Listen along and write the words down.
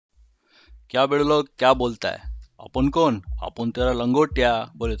क्या बड़े लोग क्या बोलता है? अपन कौन? अपन तेरा लंगोटिया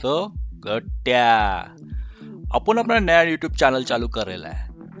बोले तो गट्या। अपन अपना नया यूट्यूब चैनल चालू कर रहा है।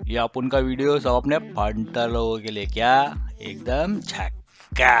 ये अपन का वीडियो सब अपने फंटर लोगों के लिए क्या एकदम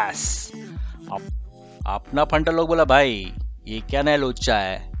झकास। अपना फंटर लोग बोला भाई ये क्या नया लोचा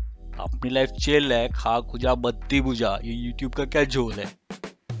है, अपनी लाइफ चिल है, खा खुजा बत्ती बुझा, ये यूट्यूब का क्या झोल है।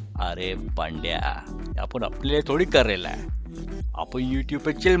 अरे बंड्या अपन अपने लिए थोड़ी कर रहा है, अपन यूट्यूब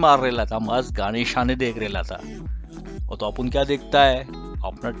पे चिल मार रहा था, मस्त गाने शाने देख रहा था। और तो अपन क्या देखता है,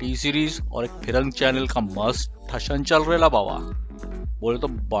 अपना टी सीरीज और एक फिरंग चैनल का मस्त ठशन चल रहा बाबा, बोले तो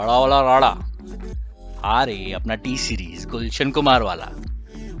बड़ा वाला राड़ा। अरे अपना टी सीरीज गुलशन कुमार वाला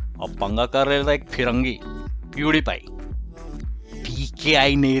और पंगा कर रहा था एक फिरंगी प्यूडीपाई। पीके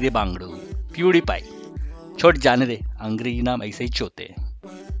आई नहीं रे बांगड़ू, प्यूडीपाई छोड़ जाने दे, अंग्रेजी नाम ऐसे ही चोते हैं।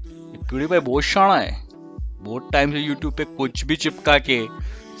 प्यूडीपाई बहुत शाना है, बहुत टाइम से यूट्यूब पे कुछ भी चिपका के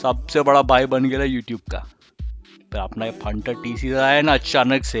सबसे बड़ा भाई बन गया यूट्यूब का। पर अपना ये फंटर टी सीरीज आया ना,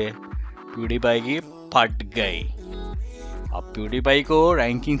 अचानक से प्यूडीपाई की फट गई। अब प्यूडीपाई को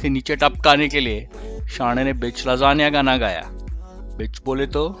रैंकिंग से नीचे टपकाने के लिए शाने ने बिच लजानिया गाना गाया। बिच बोले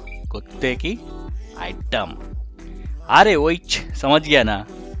तो कुत्ते की आइटम। अरे वही समझ गया ना।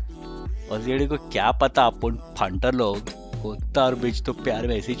 और जेडी को क्या पता अपन फंटर लोग कुत्ता और बिच तो प्यार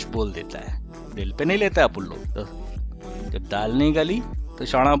वैसे ही बोल देता है, दिल पे नहीं लेता अपन लोग। तो जब दाल नहीं गली तो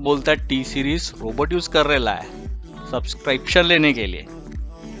शाना बोलता है टी सीरीज रोबोट यूज कर रहा है सब्सक्रिप्शन लेने के लिए।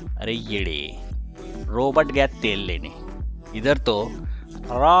 अरे येड़े रोबोट गया तेल लेने, इधर तो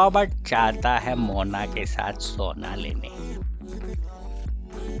रॉबर्ट चाहता है मोना के साथ सोना लेने।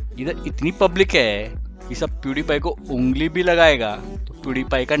 इधर इतनी पब्लिक है कि सब प्यूडीपाई को उंगली भी लगाएगा तो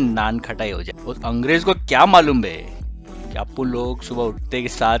प्यूडीपाई का नान खटाई हो जाए। उस अंग्रेज को क्या मालूम है कि अपन लोग सुबह उठते के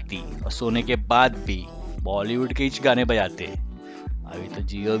साथ ही और सोने के बाद भी बॉलीवुड के ही गाने बजाते। अभी तो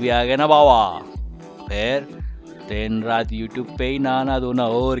जियो भी आ गया ना बाबा, फिर दिन रात यूट्यूब पे ही नहाना धोना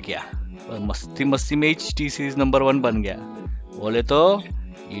और क्या। और मस्ती मस्ती में ही टी सीरीज नंबर 1 बन गया, बोले तो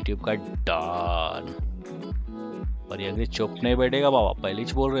यूट्यूब का डॉन। पर ये अंग्रेज चुप नहीं बैठेगा बाबा, पहले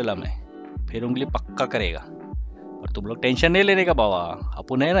ही बोल रहा मैं, फिर उंगली पक्का करेगा। और तुम लोग टेंशन नहीं लेने का बाबा,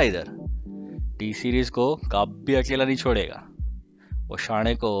 अपन है ना इधर। टी सीरीज को कभी अकेला नहीं छोड़ेगा। वो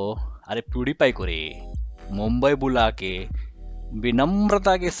शाणे को, अरे प्यूडीपाई को रे, मुंबई बुला के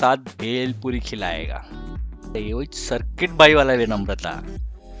विनम्रता के साथ भेलपुरी खिलाएगा। ये वो सर्किट भाई वाला विनम्रता।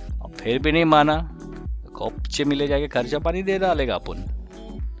 अब फिर भी नहीं माना, कॉपचे मिले जाके खर्चा पानी दे डालेगा अपन।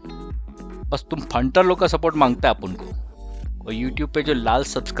 बस तुम फंटर लोग का सपोर्ट मांगता है अपन को। और यूट्यूब पे जो लाल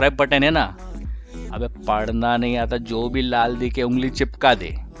सब्सक्राइब बटन है ना, अबे पढ़ना नहीं आता जो भी लाल दिखे उंगली चिपका दे,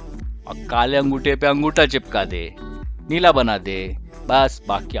 और काले अंगूठे पे अंगूठा चिपका दे, नीला बना दे, बस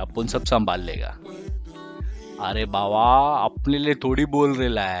बाकी अपन सब संभाल लेगा। अरे बाबा अपने लिए थोड़ी बोल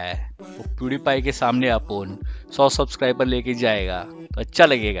रहा है, वो प्यूडीपाई के सामने अपन 100 सब्सक्राइबर लेके जाएगा तो अच्छा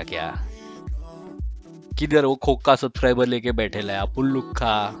लगेगा क्या? किधर वो खोखा सब्सक्राइबर लेके बैठे है, अपन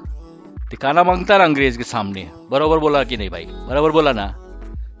लुक्खा दिखाना मांगता ना अंग्रेज के सामने। बराबर बोला कि नहीं भाई? बराबर बोला ना।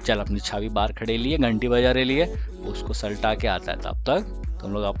 चल अपनी छावी बाहर खड़े लिए, घंटी बजा रहे लिए, उसको सल्टा के आता है। तब तक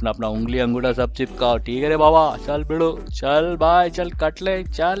तुम लोग अपना अपना उंगली अंगूठा सब चिपकाओ, ठीक है रे बाबा? चल बिड़ो, चल भाई, चल कट ले,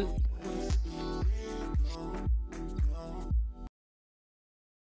 चल।